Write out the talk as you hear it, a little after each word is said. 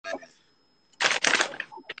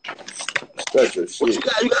That's your shit. What you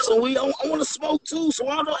got? You got some weed? I want to smoke too. So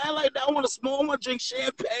I don't act like that. I want to smoke. I want to drink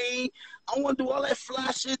champagne. I want to do all that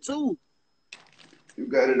fly shit too. You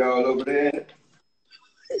got it all over there.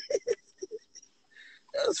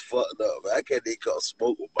 That's fucked up, man. I can't even come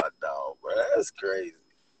smoke with my dog, bro. That's crazy.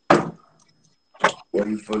 Boy,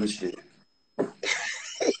 you full of shit.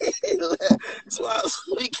 So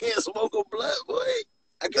we can't smoke a blunt, boy.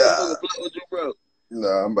 I can't smoke a blunt with you, bro.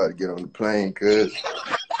 Nah, I'm about to get on the plane, cuz.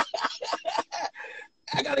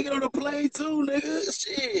 I gotta get on the plane too, nigga.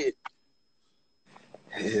 Shit.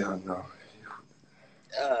 Hell no.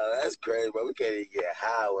 Oh, that's crazy, bro. We can't even get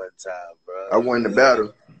high one time, bro. I won the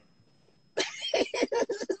battle.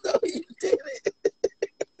 No, you didn't.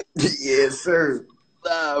 Yes, sir.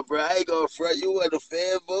 Nah, bro, I ain't gonna front. You wasn't a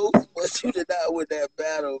fan vote, but you did not win that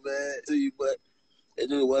battle, man. To you, but it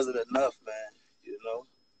just wasn't enough, man. You know?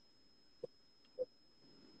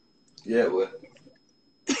 Yeah, well.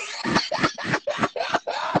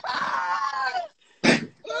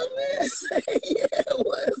 My man say, yeah, it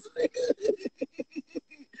was, nigga.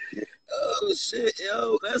 Oh, shit,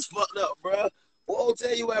 yo. That's fucked up, bro. Well, I'll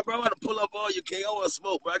tell you what, bro. I want to pull up on you, King. I want to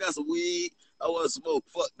smoke, bro. I got some weed. I want to smoke.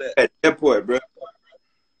 Fuck that. At the airport, bro.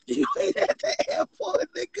 You ain't at the airport,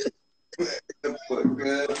 nigga. Airport,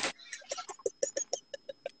 bro.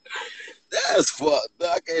 That's fucked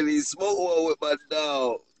up. I can't even smoke one with my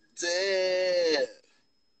dog. Damn.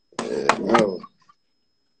 Yeah, no.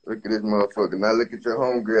 Look at this motherfucker. Now look at your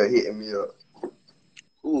homegirl hitting me up.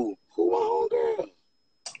 Who my homegirl?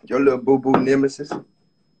 Your little boo-boo nemesis.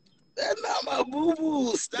 That's not my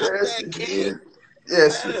boo-boo. Stop Yes, that, kid.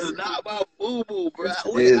 Yes, That is not my boo-boo, bro. Yes,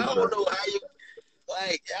 Wait, I don't know how you,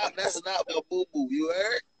 like, that's not my boo-boo. You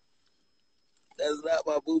heard? That's not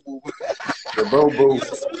my boo-boo, bro. The boo-boo.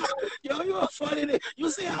 Yo, you a funny nigga. You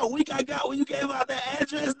see how weak I got when you gave out that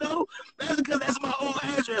address, though? That's because that's my old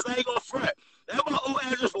address. I ain't gonna front. That's my old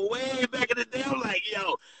address from way back in the day. I'm like,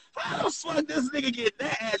 yo, how the fuck this nigga get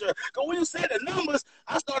that address? Because when you said the numbers,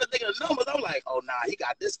 I started thinking of numbers. I'm like, oh, nah, he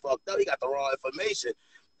got this fucked up. He got the wrong information.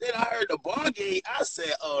 Then I heard the bar gate. I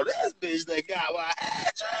said, oh, this bitch that got my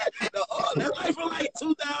address. That's like from like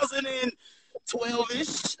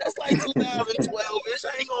 2012-ish. That's like 2012-ish.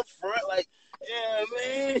 I ain't gonna front. Like, yeah,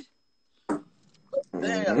 man.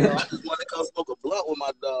 Damn, yo, I just want to come smoke a blunt with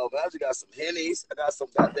my dog. Man. I just got some Hennies. I got some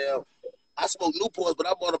goddamn. I smoke Newports, but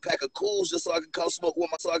I bought a pack of Cools just so I can come smoke with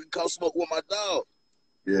my dog.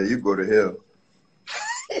 Yeah, you go to hell.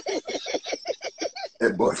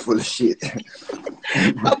 That boy full of shit.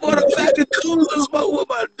 I bought a pack of Cools to smoke with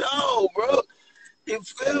my dog, bro. You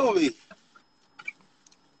feel me?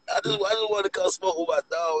 I just want to come smoke with my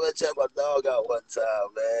dog. Man, check my dog out one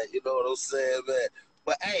time, man. You know what I'm saying, man?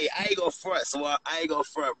 But hey, I ain't gonna front, so I ain't gonna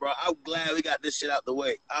front, bro. I'm glad we got this shit out the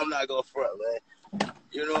way. I'm not gonna front, man.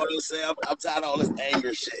 You know what I'm saying? I'm tired of all this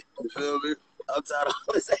anger shit. You feel me? I'm tired of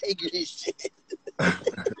all this angry shit.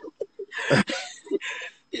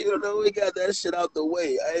 You know, we got that shit out the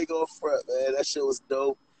way. I ain't gonna front, man. That shit was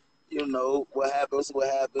dope. You know, what happens, but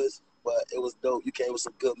it was dope. You came with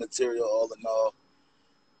some good material all in all.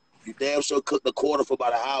 You damn sure cooked the quarter for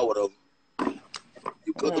about an hour, though.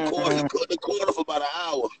 You cooked the quarter for about an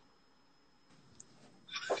hour.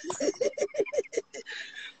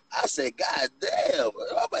 I said, God damn,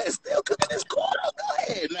 my man still cooking this quarter. Go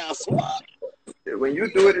ahead now, swap. When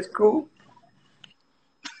you do it, it's cool.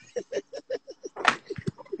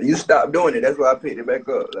 You stop doing it. That's why I picked it back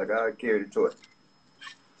up. Like, I carry the torch.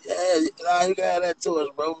 Yeah, nah, you got that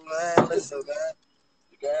torch, bro, man. Listen, man.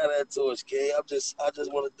 You got that torch, kid. I just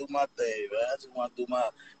want to do my thing, man. I just want to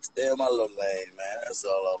stay in my little lane, man. That's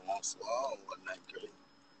all I want. So I don't want that crazy.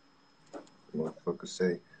 Motherfucker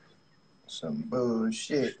say some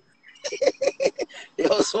bullshit.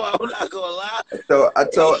 Yo, so I'm not gonna lie. So I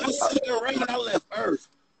told my second round, I left Earth.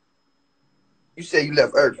 You say you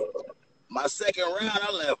left Earth. My second round,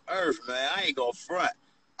 I left Earth, man. I ain't gonna front.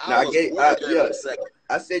 I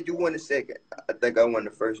said you won the second. I think I won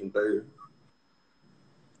the first and third.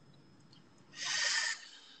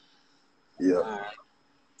 Yeah.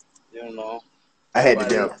 You know. I had to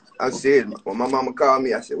down. I said, when my mama called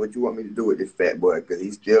me, I said, what you want me to do with this fat boy? Because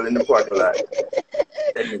he's still in the parking lot.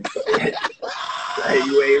 Hey,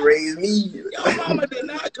 you ain't raised me. Your mama did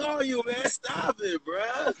not call you, man. Stop it,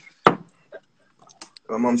 bro.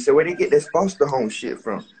 My mama said, where they get this foster home shit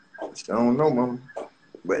from? I said, I don't know, mama.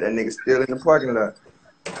 But that nigga still in the parking lot.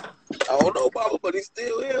 I don't know, mama, but he's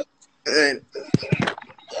still here. And,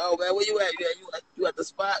 yo, man, where you at? You at the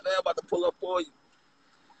spot, man? I'm about to pull up for you.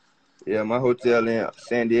 Yeah, my hotel in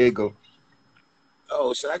San Diego.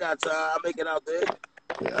 Oh, shit, I got time. I'll make it out there.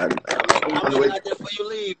 Yeah, I'm making it out there before you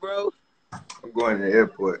leave, bro. I'm I'm going to the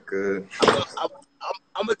airport, cuz.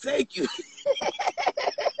 I'm gonna take you.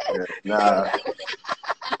 Yeah, nah.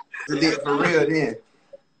 Accident for real then.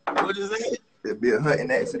 What you say? It'll be a hunting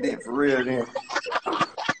accident for real then.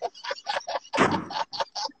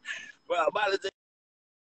 Bro, I'm about to take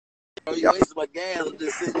you wasting my gas. I'm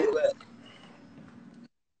just sitting here back.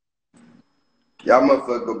 Y'all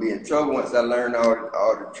motherfuckers gonna be in trouble once I learn all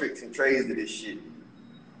the tricks and trades of this shit.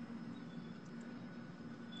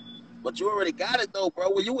 But you already got it though, bro.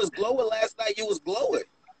 When you was glowing last night, you was glowing.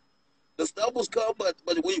 The stubbles come, but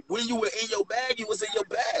when you were in your bag, you was in your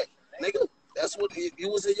bag, nigga. That's what you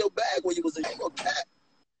was in your bag when you was in your cat.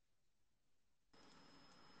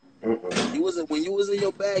 You wasn't when you was in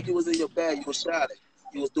your bag. You was in your bag. You was shining.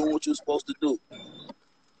 You was doing what you was supposed to do.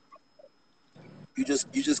 You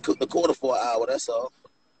just cooked the quarter for an hour. That's all.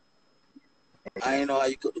 I ain't know how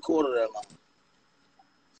you cooked the quarter that long.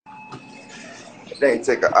 It ain't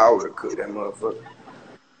take an hour to cook that motherfucker.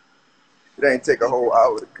 It ain't take a whole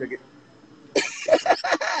hour to cook it.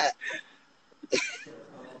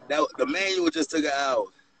 Now the manual just took an hour.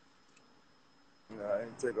 Nah, it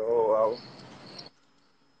ain't take a whole hour.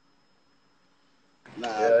 Nah,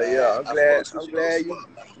 yeah, man, yeah. I'm glad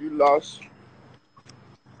you lost.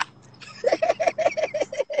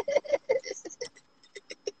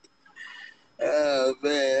 Oh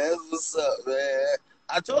man, that's what's up, man.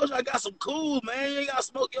 I told you I got some cool, man. You ain't gotta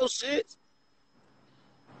smoke your shit.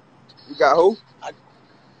 You got who?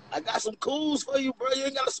 I got some cools for you, bro. You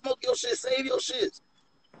ain't gotta smoke your shit. Save your shit.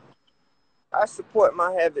 I support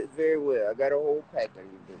my habits very well. I got a whole pack on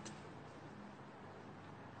you, dude.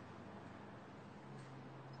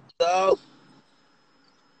 So,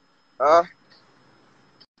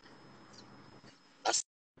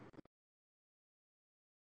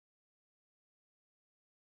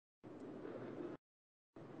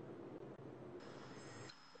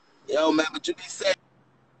 yo, man, but you be safe.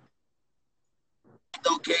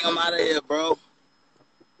 Okay, I'm out of here, bro.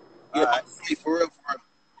 Yeah, right. for real, for real.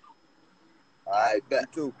 All right, bet.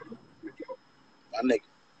 You too. My nigga.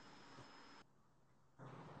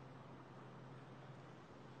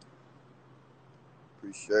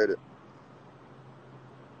 Appreciate it.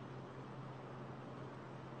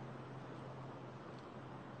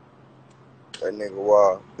 That nigga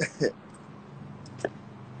wild. Need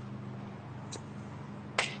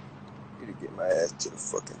to get my ass to the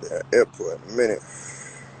fucking damn airport in a minute.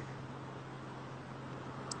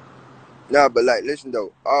 Nah, but like, listen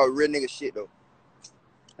though, all real nigga shit though.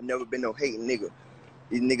 I never been no hating nigga.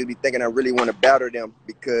 These niggas be thinking I really want to battle them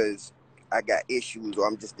because I got issues or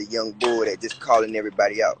I'm just a young boy that just calling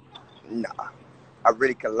everybody out. Nah, I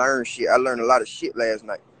really can learn shit. I learned a lot of shit last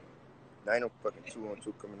night. There ain't no fucking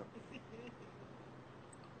 2-on-2 coming up.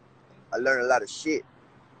 I learned a lot of shit,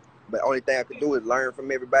 but the only thing I could do is learn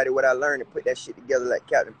from everybody what I learned and put that shit together like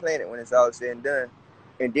Captain Planet when it's all said and done.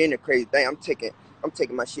 And then the crazy thing, I'm taking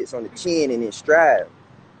my shits on the chin and in stride.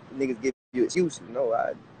 Niggas give you excuses. No,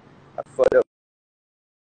 I fucked up.